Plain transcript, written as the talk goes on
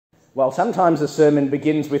Well, sometimes a sermon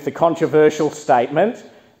begins with the controversial statement.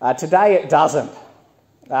 Today it doesn't.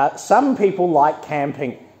 Some people like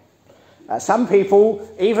camping. Some people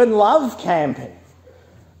even love camping.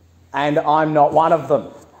 And I'm not one of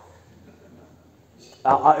them.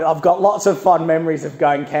 I've got lots of fond memories of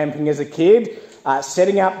going camping as a kid,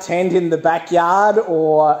 setting up tent in the backyard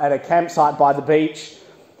or at a campsite by the beach.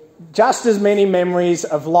 Just as many memories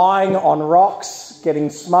of lying on rocks, getting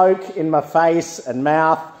smoke in my face and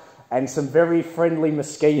mouth, and some very friendly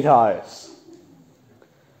mosquitoes.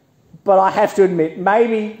 But I have to admit,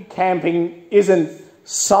 maybe camping isn't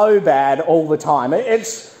so bad all the time.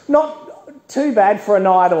 It's not too bad for a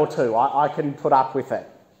night or two. I can put up with it.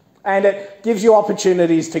 And it gives you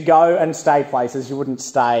opportunities to go and stay places you wouldn't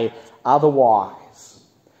stay otherwise.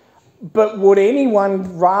 But would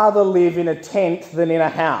anyone rather live in a tent than in a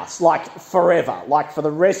house, like forever, like for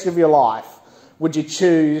the rest of your life? Would you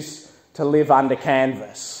choose to live under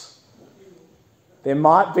canvas? There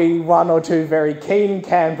might be one or two very keen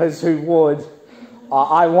campers who would.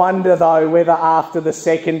 I wonder, though, whether after the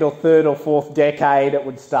second or third or fourth decade it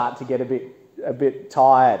would start to get a bit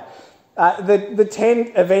tired. The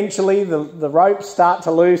tent, eventually, the ropes start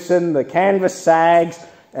to loosen, the canvas sags,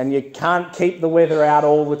 and you can't keep the weather out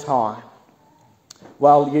all the time.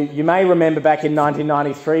 Well, you may remember back in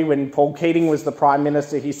 1993 when Paul Keating was the Prime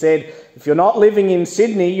Minister, he said, if you're not living in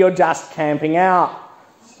Sydney, you're just camping out.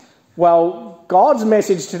 Well, God's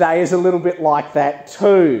message today is a little bit like that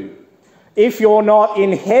too. If you're not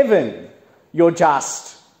in heaven, you're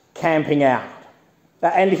just camping out.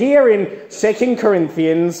 And here in 2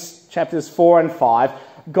 Corinthians chapters 4 and 5,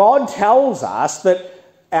 God tells us that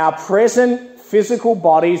our present physical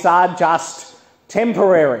bodies are just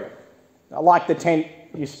temporary. Like the tent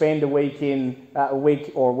you spend a week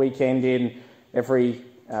or a weekend in every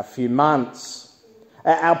few months.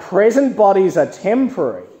 Our present bodies are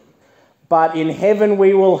temporary. But in heaven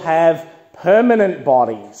we will have permanent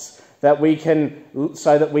bodies so that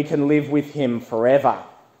we can live with him forever.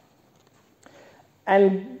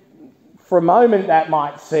 And for a moment that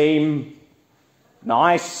might seem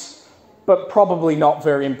nice, but probably not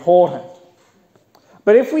very important.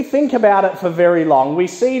 But if we think about it for very long, we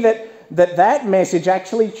see that message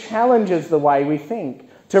actually challenges the way we think.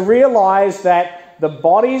 To realise that the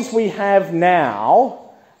bodies we have now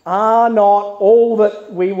are not all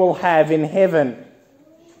that we will have in heaven.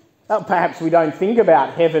 Perhaps we don't think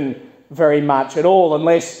about heaven very much at all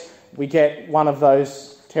unless we get one of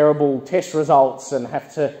those terrible test results and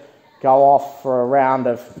have to go off for a round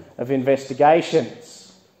of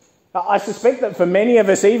investigations. I suspect that for many of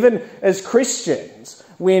us, even as Christians,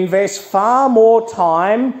 we invest far more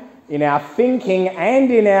time in our thinking and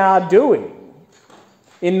in our doing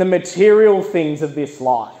in the material things of this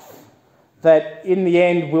life that in the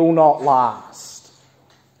end will not last.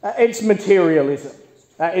 It's materialism.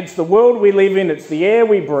 It's the world we live in, it's the air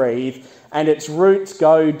we breathe, and its roots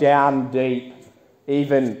go down deep,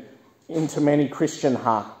 even into many Christian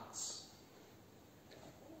hearts.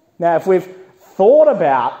 Now, if we've thought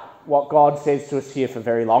about what God says to us here for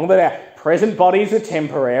very long, that our present bodies are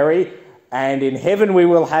temporary, and in heaven we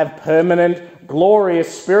will have permanent,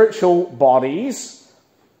 glorious spiritual bodies,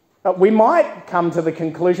 we might come to the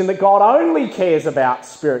conclusion that God only cares about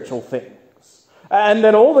spiritual things, and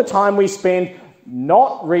that all the time we spend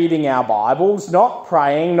not reading our Bibles, not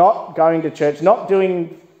praying, not going to church, not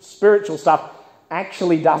doing spiritual stuff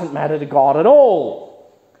actually doesn't matter to God at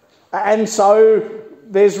all. And so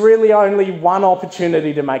there's really only one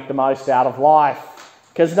opportunity to make the most out of life,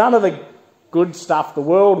 because none of the good stuff the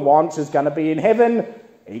world wants is going to be in heaven.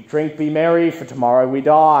 Eat, drink, be merry, for tomorrow we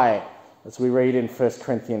die, as we read in 1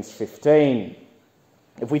 Corinthians 15.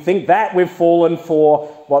 If we think that, we've fallen for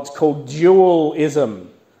what's called dualism,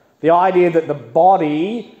 the idea that the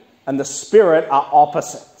body and the spirit are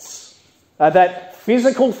opposites, that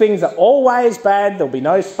physical things are always bad, there'll be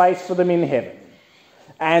no space for them in heaven,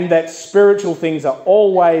 and that spiritual things are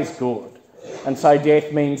always good, and so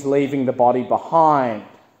death means leaving the body behind.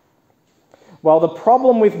 Well, the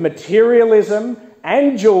problem with materialism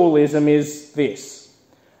and dualism is this: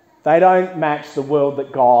 they don't match the world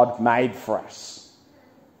that God made for us.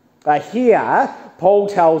 Here, Paul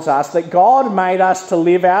tells us that God made us to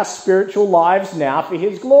live our spiritual lives now for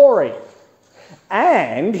his glory.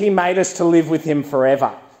 And he made us to live with him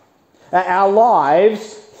forever. Our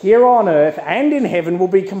lives here on earth and in heaven will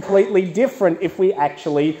be completely different if we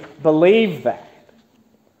actually believe that.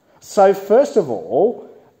 So first of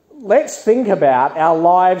all, let's think about our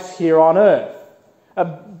lives here on earth.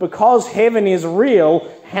 Because heaven is real,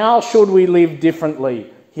 how should we live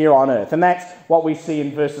differently here on earth? And that's what we see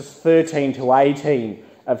in verses 13 to 18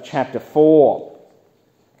 of chapter 4.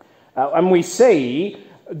 And we see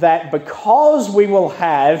that because we will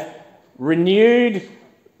have renewed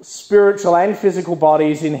spiritual and physical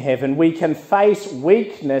bodies in heaven, we can face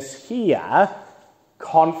weakness here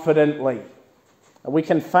confidently. We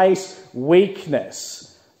can face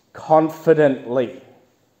weakness confidently.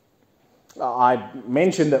 I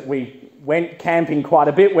mentioned that we went camping quite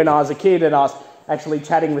a bit when I was a kid, and I was actually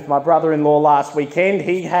chatting with my brother-in-law last weekend.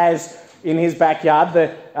 He has in his backyard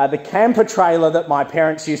the camper trailer that my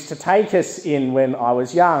parents used to take us in when I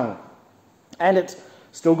was young. And it's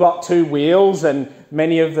still got 2 wheels and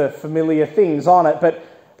many of the familiar things on it.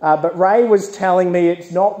 But Ray was telling me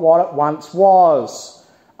it's not what it once was.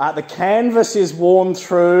 The canvas is worn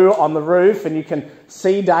through on the roof and you can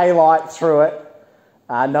see daylight through it.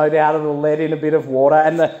 No doubt it'll let in a bit of water.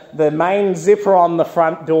 And the main zipper on the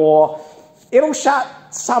front door, it'll shut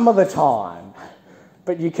some of the time,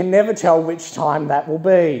 but you can never tell which time that will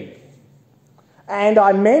be. And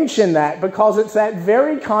I mention that because it's that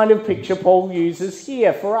very kind of picture Paul uses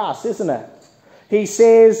here for us, isn't it? He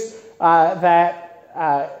says that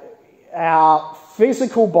our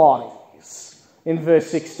physical bodies, in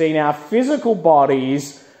verse 16, our physical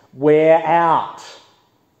bodies wear out.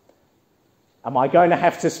 Am I going to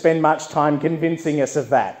have to spend much time convincing us of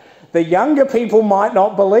that? The younger people might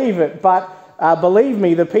not believe it, but believe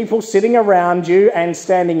me, the people sitting around you and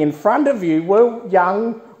standing in front of you were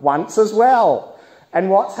young once as well. And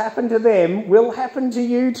what's happened to them will happen to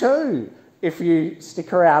you too, if you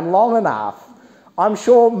stick around long enough. I'm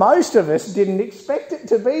sure most of us didn't expect it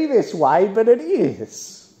to be this way, but it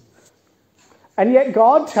is. And yet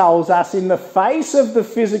God tells us in the face of the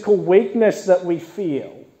physical weakness that we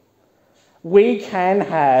feel, we can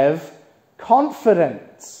have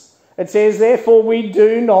confidence. It says, therefore, we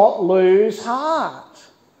do not lose heart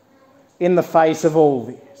in the face of all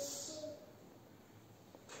this.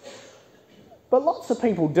 But lots of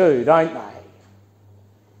people do, don't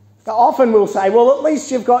they? Often we'll say, well, at least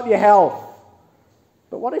you've got your health.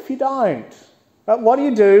 But what if you don't? But what do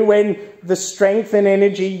you do when the strength and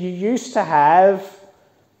energy you used to have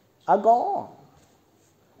are gone?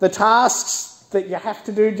 The tasks that you have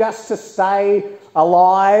to do just to stay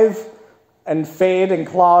alive and fed and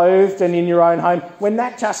clothed and in your own home, when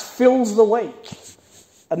that just fills the week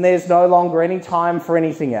and there's no longer any time for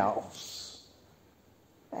anything else.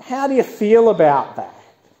 How do you feel about that?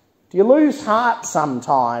 Do you lose heart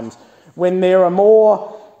sometimes when there are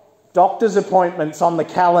more doctor's appointments on the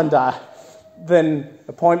calendar than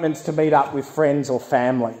appointments to meet up with friends or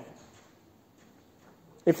family?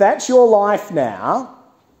 If that's your life now,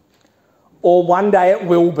 or one day it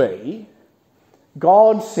will be,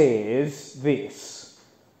 God says this: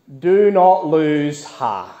 do not lose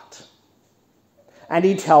heart. And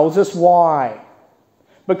he tells us why.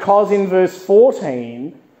 Because in verse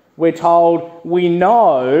 14, we're told, we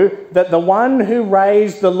know that the one who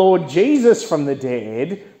raised the Lord Jesus from the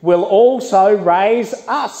dead will also raise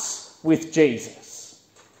us with Jesus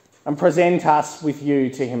and present us with you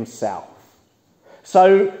to himself.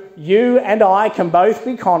 So you and I can both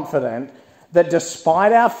be confident that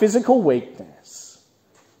despite our physical weakness,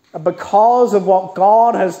 because of what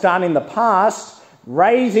God has done in the past,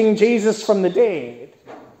 raising Jesus from the dead,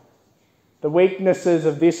 the weaknesses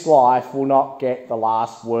of this life will not get the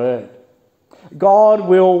last word. God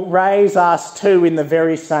will raise us too in the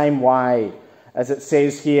very same way, as it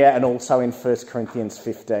says here and also in 1 Corinthians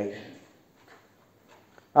 15.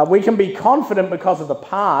 We can be confident because of the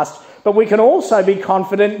past, but we can also be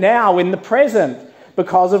confident now in the present,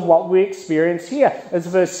 because of what we experience here. As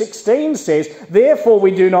verse 16 says, therefore we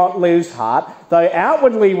do not lose heart, though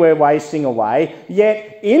outwardly we're wasting away,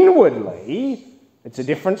 yet inwardly, it's a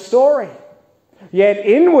different story. Yet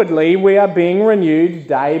inwardly we are being renewed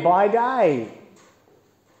day by day.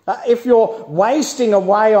 If you're wasting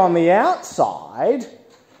away on the outside,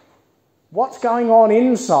 what's going on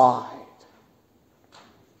inside?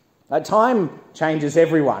 Time changes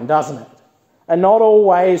everyone, doesn't it? And not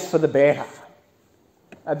always for the better.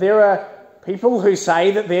 There are people who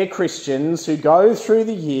say that they're Christians who go through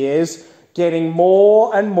the years getting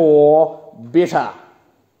more and more bitter.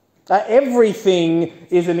 Everything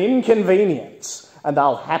is an inconvenience, and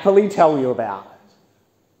they'll happily tell you about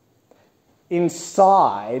it.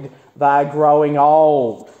 Inside, they're growing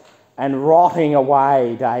old and rotting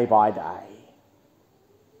away day by day.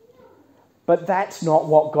 But that's not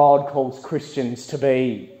what God calls Christians to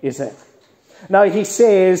be, is it? No, he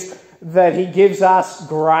says that he gives us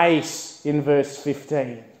grace in verse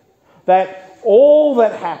 15. That all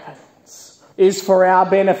that happens is for our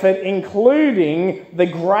benefit, including the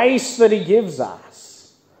grace that he gives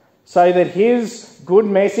us, so that his good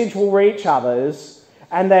message will reach others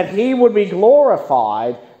and that he would be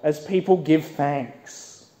glorified as people give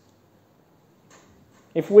thanks.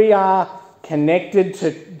 If we are connected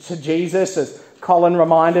to Jesus, as Colin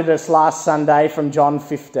reminded us last Sunday from John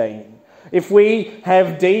 15, if we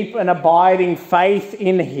have deep and abiding faith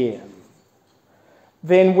in him,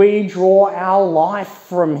 then we draw our life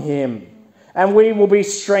from him, and we will be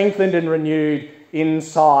strengthened and renewed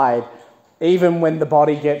inside, even when the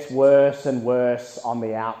body gets worse and worse on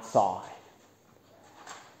the outside.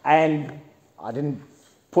 And I didn't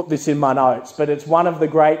put this in my notes, but it's one of the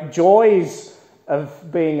great joys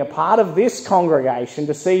of being a part of this congregation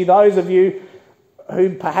to see those of you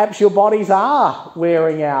who perhaps your bodies are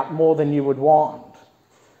wearing out more than you would want.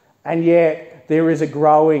 And yet there is a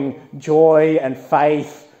growing joy and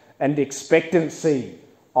faith and expectancy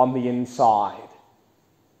on the inside.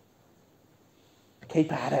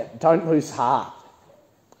 Keep at it. Don't lose heart.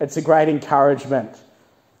 It's a great encouragement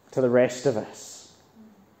to the rest of us.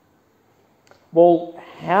 Well,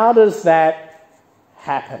 how does that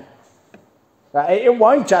happen? It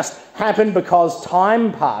won't just happen because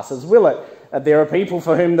time passes, will it? There are people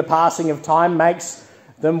for whom the passing of time makes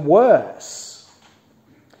them worse.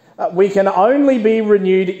 We can only be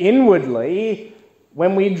renewed inwardly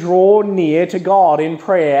when we draw near to God in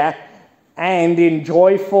prayer and in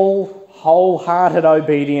joyful, wholehearted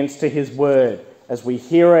obedience to his word as we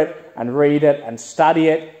hear it and read it and study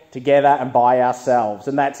it together and by ourselves.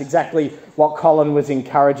 And that's exactly what Colin was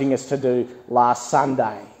encouraging us to do last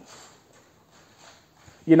Sunday.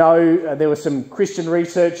 You know, there were some Christian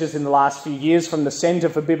researchers in the last few years from the Centre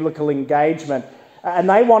for Biblical Engagement, and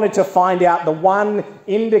they wanted to find out the one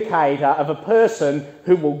indicator of a person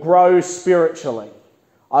who will grow spiritually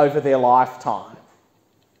over their lifetime.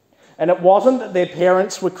 And it wasn't that their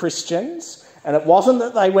parents were Christians, and it wasn't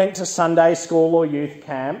that they went to Sunday school or youth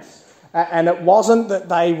camps, and it wasn't that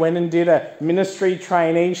they went and did a ministry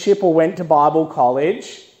traineeship or went to Bible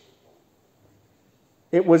college.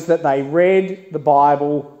 It was that they read the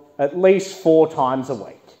Bible at least 4 times a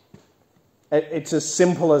week. It's as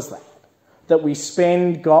simple as that. That we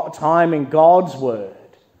spend time in God's word,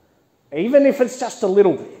 even if it's just a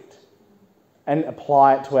little bit, and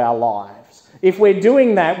apply it to our lives. If we're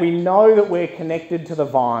doing that, we know that we're connected to the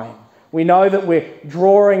vine. We know that we're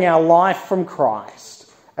drawing our life from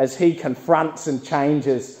Christ as he confronts and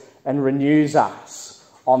changes and renews us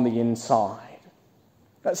on the inside.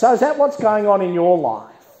 So is that what's going on in your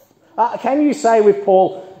life? Can you say with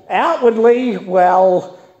Paul, outwardly,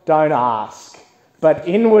 well, don't ask, but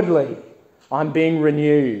inwardly, I'm being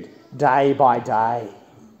renewed day by day.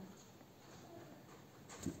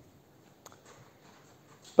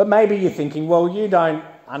 But maybe you're thinking, well, you don't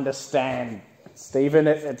understand, Stephen.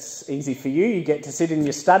 It's easy for you. You get to sit in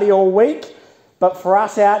your study all week. But for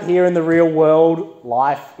us out here in the real world,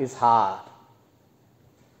 life is hard.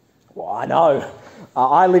 Well, I know.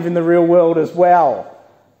 I live in the real world as well.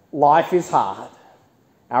 Life is hard.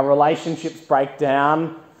 Our relationships break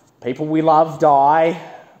down. People we love die.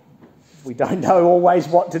 We don't know always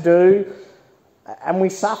what to do. And we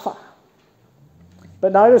suffer.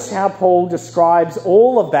 But notice how Paul describes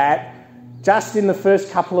all of that just in the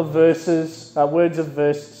first couple of words of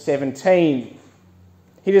verse 17.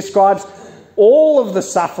 He describes all of the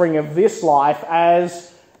suffering of this life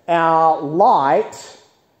as our light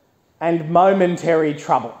and momentary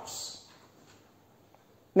troubles.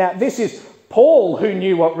 Now, this is Paul who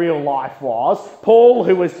knew what real life was. Paul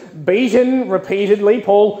who was beaten repeatedly.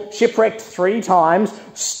 Paul shipwrecked 3 times,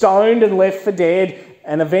 stoned and left for dead,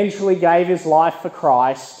 and eventually gave his life for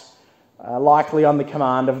Christ, likely on the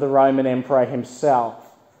command of the Roman emperor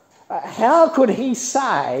himself. How could he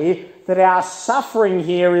say that our suffering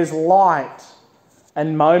here is light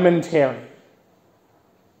and momentary?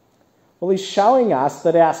 Well, he's showing us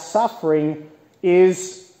that our suffering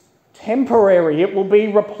is temporary. It will be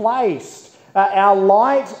replaced. Our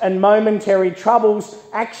light and momentary troubles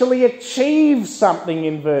actually achieve something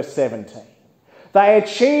in verse 17. They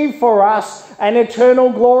achieve for us an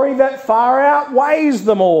eternal glory that far outweighs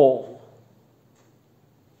them all.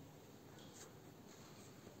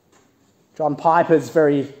 John Piper's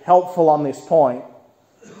very helpful on this point.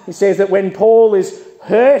 He says that when Paul is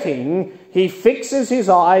hurting, he fixes his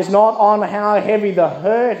eyes not on how heavy the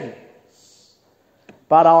hurt is,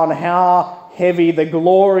 but on how heavy the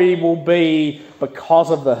glory will be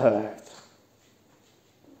because of the hurt.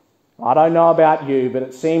 I don't know about you, but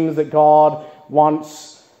it seems that God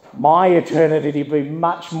wants my eternity to be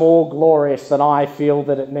much more glorious than I feel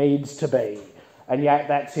that it needs to be. And yet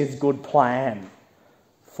that's his good plan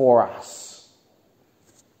for us.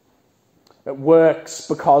 It works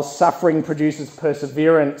because suffering produces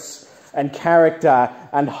perseverance and character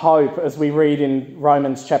and hope, as we read in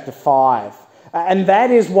Romans chapter 5. And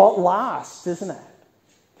that is what lasts, isn't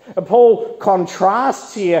it? Paul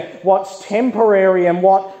contrasts here what's temporary and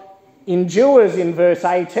what endures in verse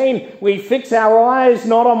 18. We fix our eyes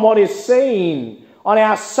not on what is seen, on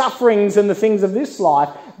our sufferings and the things of this life,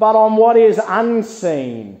 but on what is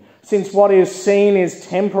unseen, since what is seen is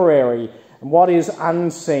temporary and what is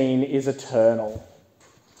unseen is eternal.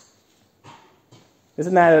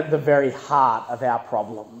 Isn't that at the very heart of our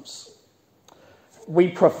problems? We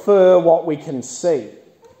prefer what we can see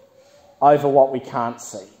over what we can't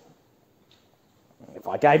see. If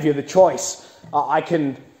I gave you the choice, I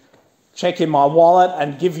can check in my wallet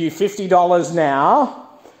and give you $50 now,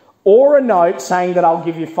 or a note saying that I'll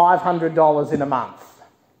give you $500 in a month.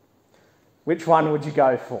 Which one would you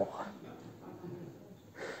go for?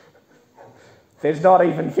 There's not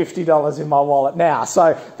even $50 in my wallet now,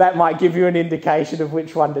 so that might give you an indication of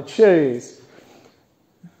which one to choose.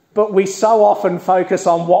 But we so often focus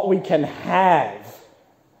on what we can have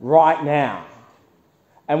right now,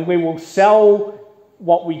 and we will sell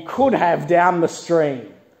what we could have down the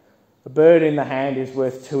stream. A bird in the hand is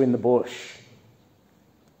worth two in the bush.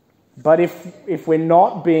 But if we're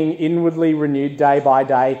not being inwardly renewed day by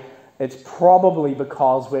day, it's probably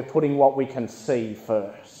because we're putting what we can see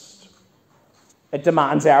first. It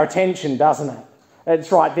demands our attention, doesn't it?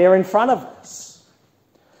 It's right there in front of us.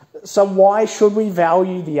 So why should we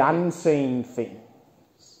value the unseen things?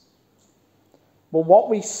 Well, what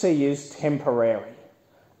we see is temporary.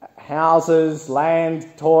 Houses, land,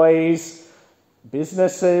 toys,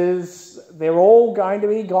 businesses, they're all going to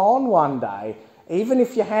be gone one day. Even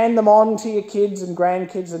if you hand them on to your kids and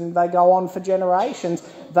grandkids and they go on for generations,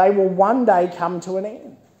 they will one day come to an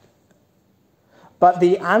end. But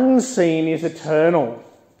the unseen is eternal.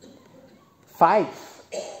 Faith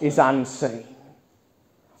is unseen.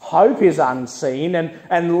 Hope is unseen,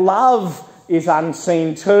 and love is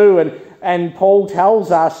unseen too. And Paul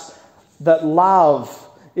tells us that love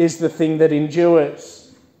is the thing that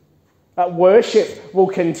endures. Worship will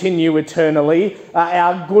continue eternally.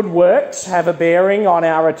 Our good works have a bearing on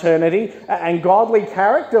our eternity, and godly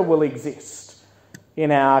character will exist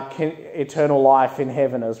in our eternal life in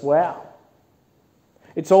heaven as well.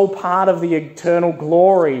 It's all part of the eternal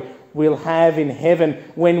glory we'll have in heaven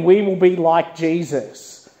when we will be like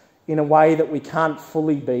Jesus in a way that we can't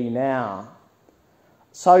fully be now.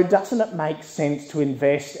 So doesn't it make sense to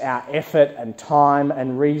invest our effort and time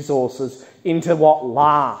and resources into what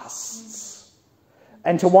lasts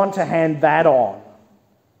and to want to hand that on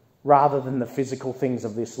rather than the physical things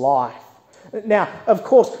of this life? Now, of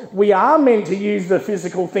course, we are meant to use the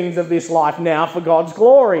physical things of this life now for God's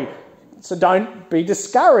glory, so don't be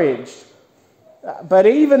discouraged. But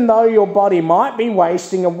even though your body might be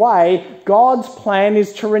wasting away, God's plan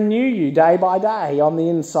is to renew you day by day on the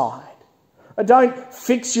inside. Don't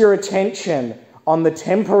fix your attention on the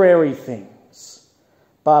temporary things,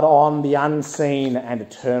 but on the unseen and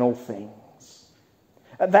eternal things.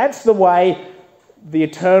 That's the way the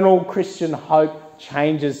eternal Christian hope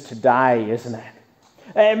changes today, isn't it?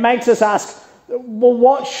 It makes us ask, well,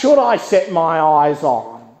 what should I set my eyes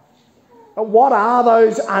on? What are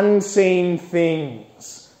those unseen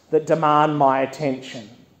things that demand my attention?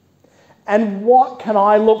 And what can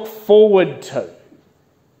I look forward to?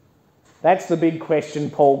 That's the big question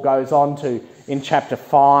Paul goes on to in chapter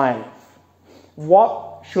 5.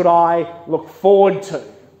 What should I look forward to?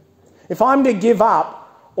 If I'm to give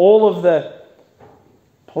up all of the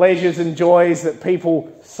pleasures and joys that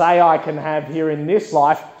people say I can have here in this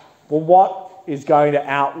life, well, what is going to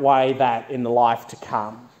outweigh that in the life to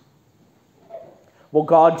come? Well,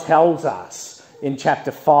 God tells us in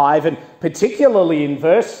chapter 5, and particularly in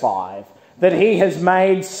verse 5, that he has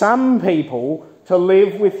made some people to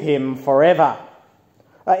live with him forever.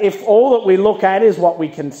 If all that we look at is what we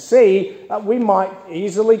can see, we might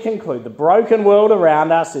easily conclude the broken world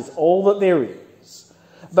around us is all that there is.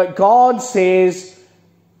 But God says,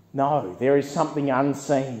 no, there is something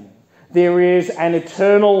unseen. There is an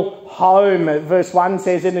eternal home. Verse 1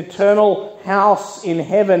 says, an eternal house in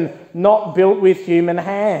heaven, not built with human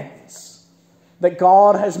hands, that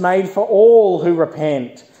God has made for all who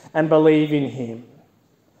repent and believe in him.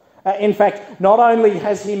 In fact, not only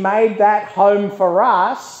has he made that home for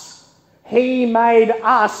us, he made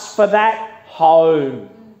us for that home,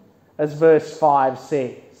 as verse 5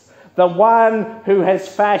 says. The one who has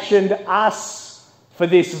fashioned us for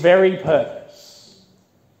this very purpose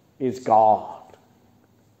is God.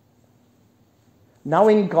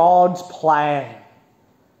 Knowing God's plan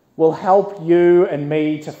will help you and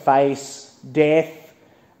me to face death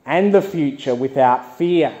and the future without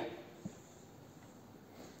fear.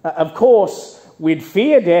 Of course, we'd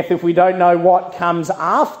fear death if we don't know what comes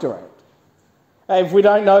after it. if we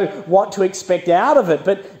don't know what to expect out of it.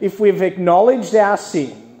 But if we've acknowledged our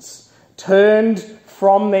sins, turned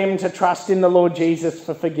from them to trust in the Lord Jesus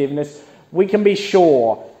for forgiveness, we can be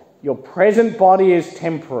sure your present body is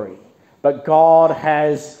temporary, but God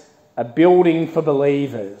has a building for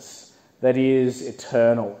believers that is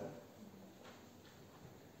eternal.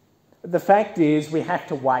 The fact is, we have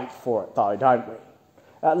to wait for it though, don't we?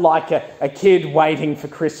 Like a kid waiting for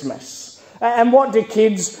Christmas. And what do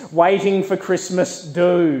kids waiting for Christmas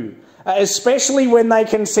do? Especially when they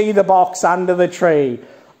can see the box under the tree.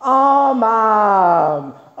 Oh,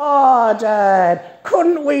 Mum. Oh, Dad.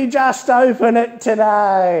 Couldn't we just open it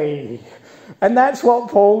today? And that's what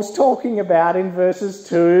Paul's talking about in verses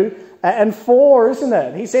 2 and 4, isn't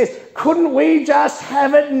it? He says, couldn't we just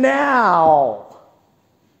have it now?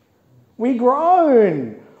 We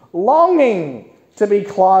groan, longing to be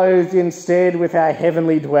clothed instead with our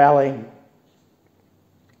heavenly dwelling.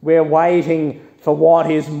 We're waiting for what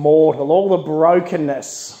is mortal, all the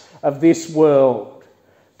brokenness of this world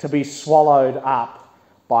to be swallowed up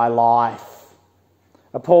by life.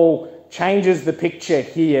 Paul changes the picture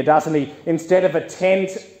here, doesn't he? Instead of a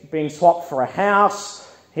tent being swapped for a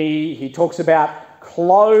house, he talks about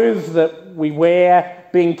clothes that we wear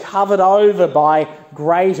being covered over by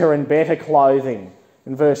greater and better clothing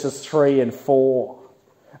in verses 3 and 4.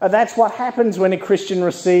 That's what happens when a Christian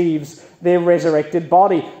receives their resurrected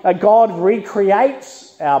body. God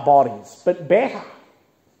recreates our bodies, but better.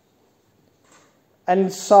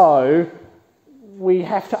 And so we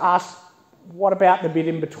have to ask, what about the bit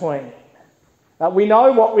in between? We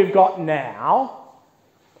know what we've got now.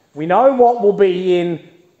 We know what will be in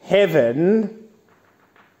heaven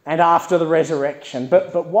and after the resurrection.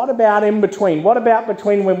 But what about in between? What about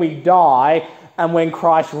between when we die and when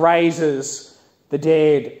Christ raises the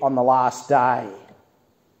dead on the last day?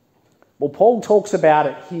 Well, Paul talks about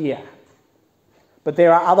it here. But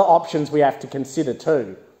there are other options we have to consider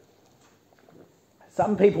too.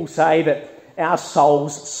 Some people say that our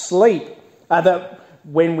souls sleep, that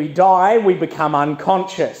when we die we become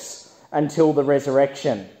unconscious until the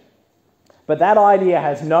resurrection. But that idea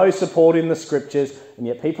has no support in the scriptures, and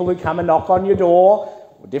yet people who come and knock on your door,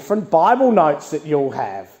 or different Bible notes that you'll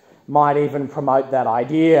have, might even promote that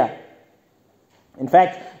idea. In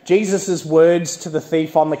fact, Jesus' words to the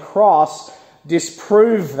thief on the cross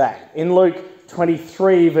disprove that. In Luke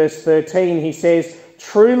 23 verse 13 he says,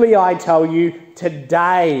 "Truly I tell you,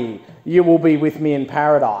 today you will be with me in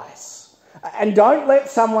paradise." And don't let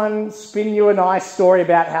someone spin you a nice story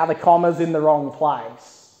about how the comma's in the wrong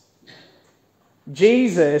place.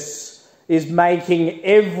 Jesus is making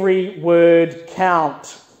every word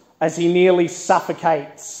count as he nearly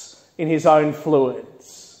suffocates in his own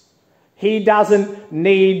fluids. He doesn't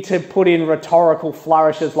need to put in rhetorical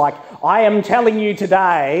flourishes like, "I am telling you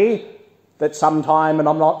today that sometime, and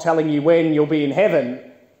I'm not telling you when, you'll be in heaven."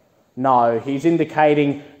 No, he's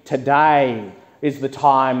indicating today is the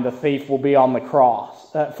time the thief will be on the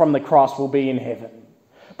cross, from the cross will be in heaven.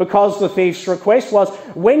 Because the thief's request was,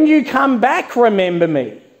 "When you come back, remember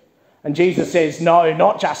me." And Jesus says, "No,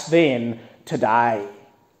 not just then, today."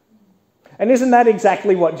 And isn't that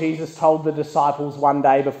exactly what Jesus told the disciples one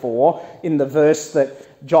day before in the verse that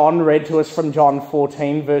John read to us from John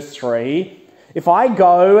 14 verse 3? "If I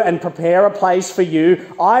go and prepare a place for you,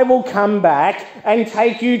 I will come back and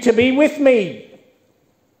take you to be with me,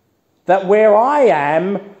 that where I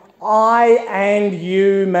am, I and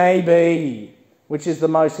you may be," which is the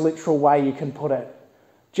most literal way you can put it.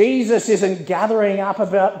 Jesus isn't gathering up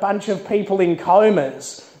a bunch of people in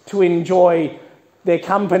comas to enjoy their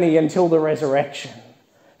company until the resurrection.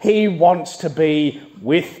 He wants to be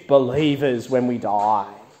with believers when we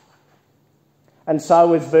die. And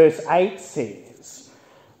so, as verse 8 says,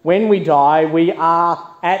 when we die, we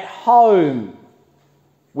are at home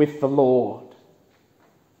with the Lord.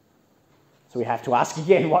 So we have to ask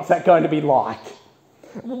again, what's that going to be like?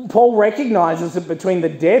 Paul recognises that between the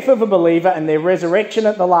death of a believer and their resurrection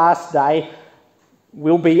at the last day,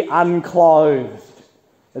 we'll be unclothed,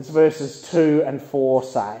 as verses 2 and 4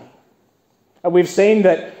 say. And we've seen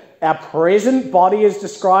that our present body is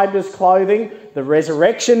described as clothing, the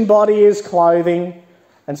resurrection body is clothing,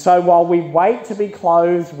 and so while we wait to be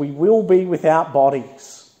clothed, we will be without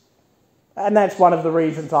bodies. And that's one of the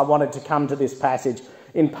reasons I wanted to come to this passage,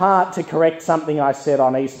 in part to correct something I said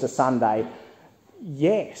on Easter Sunday.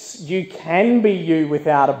 Yes, you can be you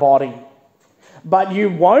without a body, but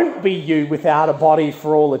you won't be you without a body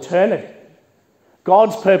for all eternity.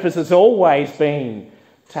 God's purpose has always been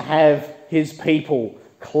to have his people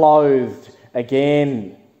clothed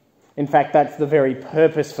again. In fact, that's the very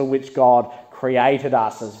purpose for which God created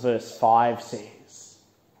us, as verse 5 says.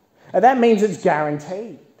 And that means it's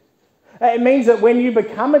guaranteed. It means that when you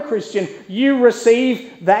become a Christian, you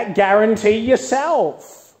receive that guarantee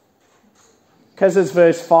yourself. Because as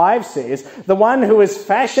verse 5 says, the one who has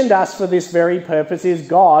fashioned us for this very purpose is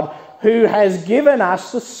God, who has given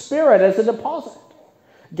us the Spirit as a deposit,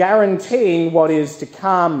 guaranteeing what is to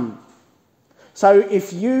come. So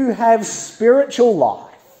if you have spiritual life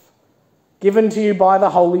given to you by the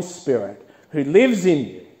Holy Spirit who lives in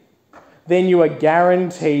you, then you are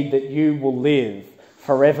guaranteed that you will live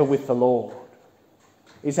forever with the Lord.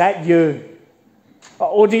 Is that you?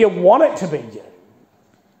 Or do you want it to be you?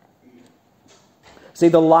 See,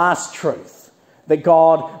 the last truth that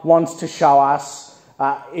God wants to show us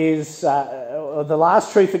the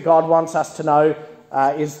last truth that God wants us to know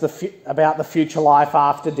about the future life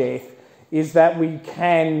after death is that we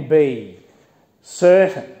can be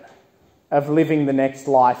certain of living the next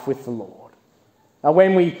life with the Lord. Now,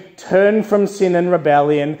 when we turn from sin and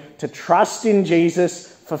rebellion to trust in Jesus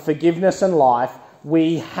for forgiveness and life,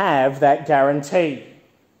 we have that guarantee.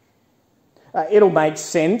 It'll make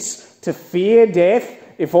sense to fear death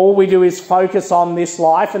if all we do is focus on this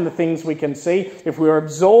life and the things we can see, if we're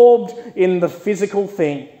absorbed in the physical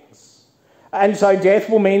things. And so death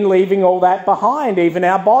will mean leaving all that behind, even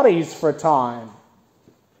our bodies for a time.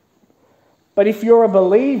 But if you're a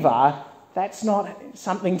believer, that's not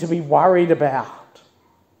something to be worried about.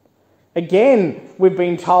 Again, we've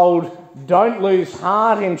been told, don't lose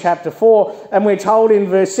heart in chapter 4, and we're told in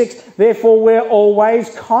verse 6, therefore we're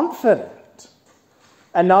always confident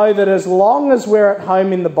and know that as long as we're at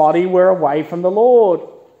home in the body, we're away from the Lord.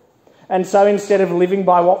 And so instead of living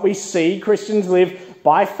by what we see, Christians live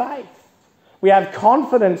by faith. We have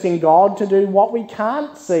confidence in God to do what we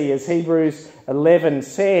can't see, as Hebrews 11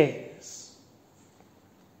 says.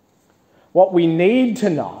 What we need to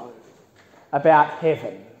know about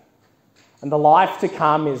heaven and the life to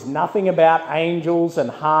come is nothing about angels and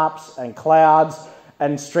harps and clouds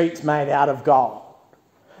and streets made out of gold.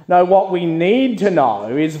 No, what we need to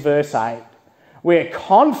know is verse 8. We're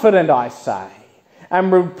confident, I say,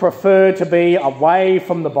 and would prefer to be away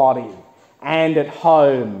from the body and at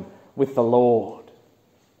home with the Lord.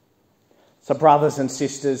 So brothers and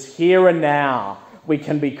sisters, here and now we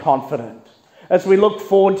can be confident as we look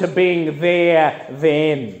forward to being there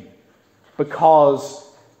then, because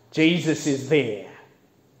Jesus is there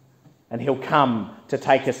and he'll come to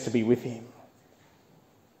take us to be with him.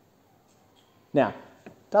 Now,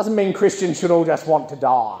 doesn't mean Christians should all just want to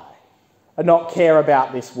die and not care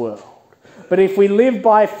about this world. But if we live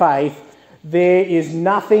by faith, there is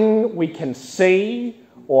nothing we can see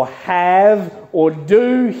or have or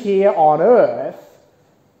do here on earth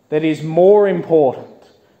that is more important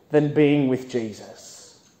than being with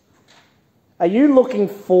Jesus. Are you looking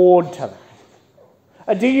forward to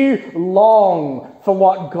that? Do you long for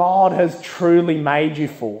what God has truly made you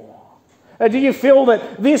for? Do you feel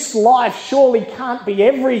that this life surely can't be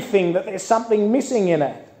everything, that there's something missing in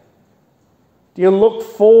it? Do you look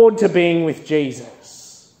forward to being with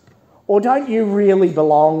Jesus? Or don't you really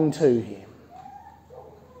belong to him?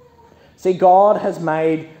 See, God has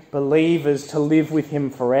made believers to live with him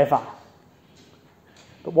forever.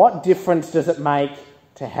 But what difference does it make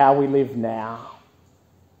to how we live now?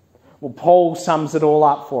 Well, Paul sums it all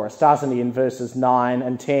up for us, doesn't he, in verses 9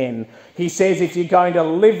 and 10. He says if you're going to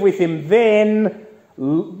live with him then,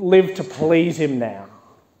 live to please him now.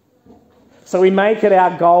 So we make it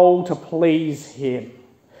our goal to please him,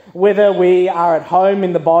 whether we are at home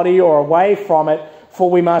in the body or away from it, for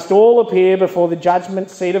we must all appear before the judgment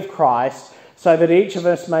seat of Christ, so that each of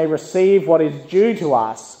us may receive what is due to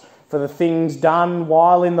us for the things done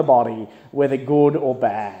while in the body, whether good or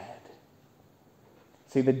bad.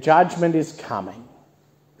 See, the judgment is coming.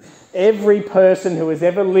 Every person who has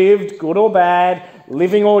ever lived, good or bad,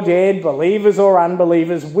 living or dead, believers or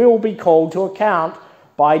unbelievers, will be called to account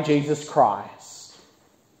by Jesus Christ.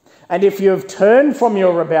 And if you have turned from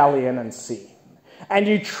your rebellion and sin, and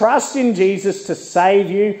you trust in Jesus to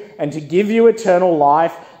save you and to give you eternal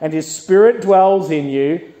life, and his Spirit dwells in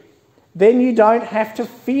you, then you don't have to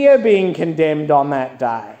fear being condemned on that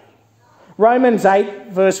day. Romans 8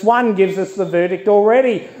 verse 1 gives us the verdict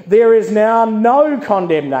already. There is now no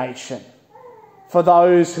condemnation for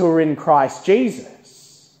those who are in Christ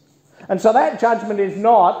Jesus. And so that judgment is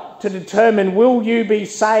not to determine will you be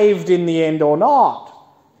saved in the end or not,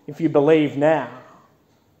 if you believe now.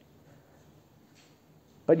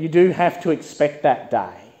 But you do have to expect that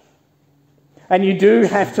day. And you do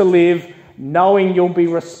have to live knowing you'll be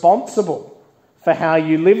responsible for how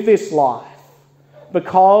you live this life,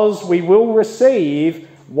 because we will receive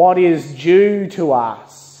what is due to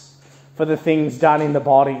us for the things done in the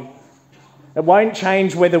body. It won't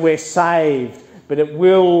change whether we're saved, but it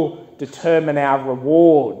will determine our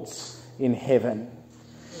rewards in heaven.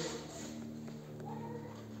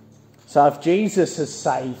 So if Jesus has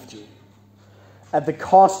saved you at the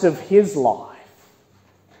cost of his life,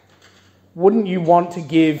 wouldn't you want to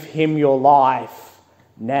give him your life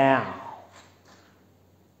now?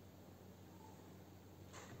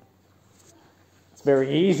 It's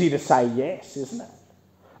very easy to say yes, isn't it?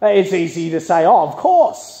 It's easy to say, oh, of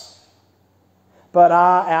course. But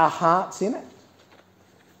are our hearts in it?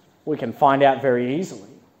 We can find out very easily.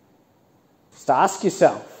 Just ask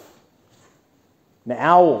yourself,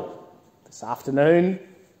 now or this afternoon,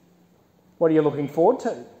 what are you looking forward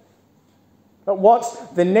to? But what's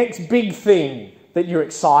the next big thing that you're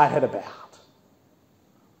excited about?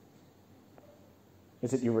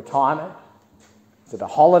 Is it your retirement? Is it a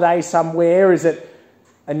holiday somewhere? Is it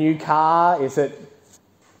a new car? Is it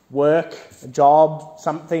work, a job,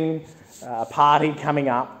 something, a party coming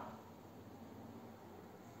up?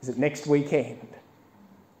 Is it next weekend?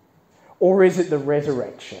 Or is it the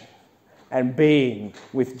resurrection and being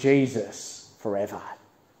with Jesus forever?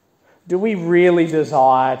 Do we really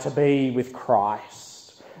desire to be with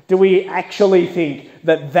Christ? Do we actually think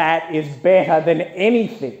that that is better than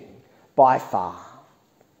anything by far?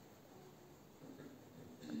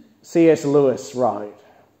 C.S. Lewis wrote,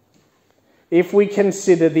 if we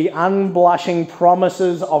consider the unblushing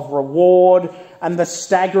promises of reward and the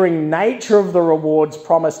staggering nature of the rewards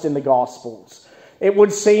promised in the Gospels, it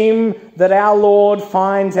would seem that our Lord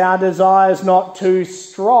finds our desires not too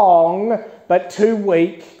strong, but too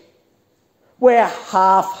weak. We're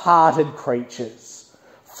half-hearted creatures,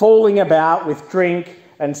 fooling about with drink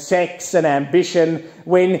and sex and ambition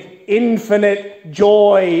when infinite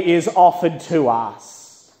joy is offered to us.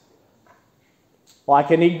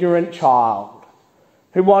 Like an ignorant child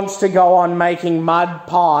who wants to go on making mud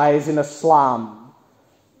pies in a slum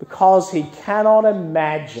because he cannot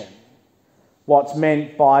imagine what's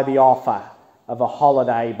meant by the offer of a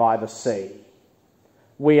holiday by the sea.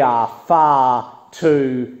 We are far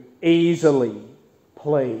too easily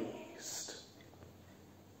pleased.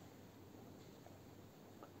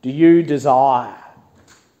 Do you desire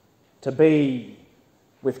to be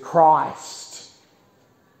with Christ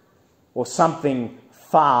or something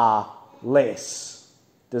far less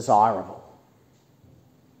desirable?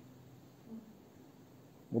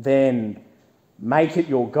 Well, then make it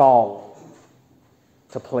your goal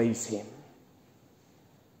to please him.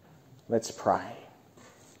 Let's pray.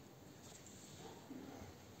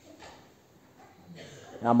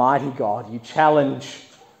 Our mighty God, you challenge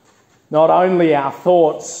not only our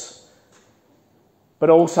thoughts, but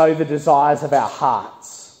also the desires of our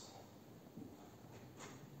hearts.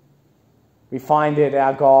 We find it,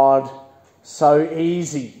 our God, so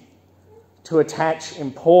easy to attach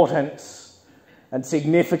importance and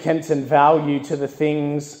significance and value to the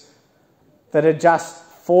things that are just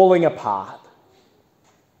falling apart.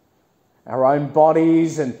 Our own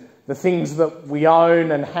bodies and the things that we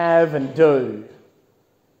own and have and do.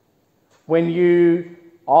 When you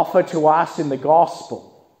offer to us in the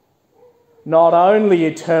gospel not only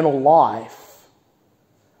eternal life,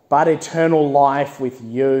 but eternal life with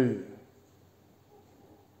you.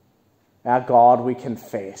 Our God, we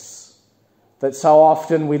confess that so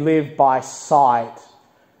often we live by sight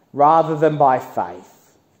rather than by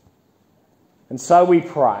faith. And so we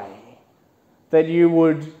pray that you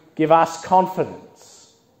would give us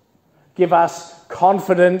confidence. Give us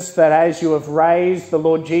confidence that as you have raised the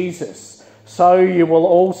Lord Jesus, so you will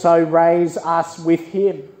also raise us with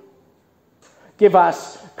him. Give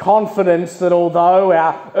us confidence that although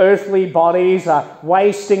our earthly bodies are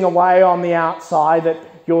wasting away on the outside, that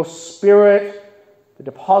your Spirit, the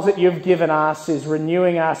deposit you've given us, is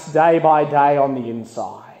renewing us day by day on the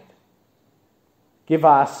inside. Give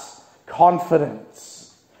us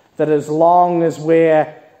confidence that as long as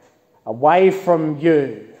we're away from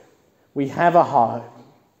you, we have a home.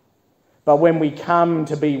 But when we come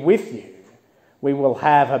to be with you, we will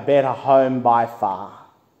have a better home by far.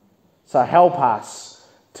 So help us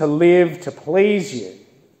to live to please you,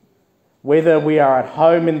 whether we are at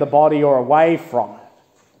home in the body or away from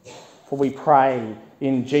it. For we pray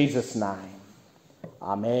in Jesus' name.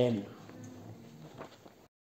 Amen.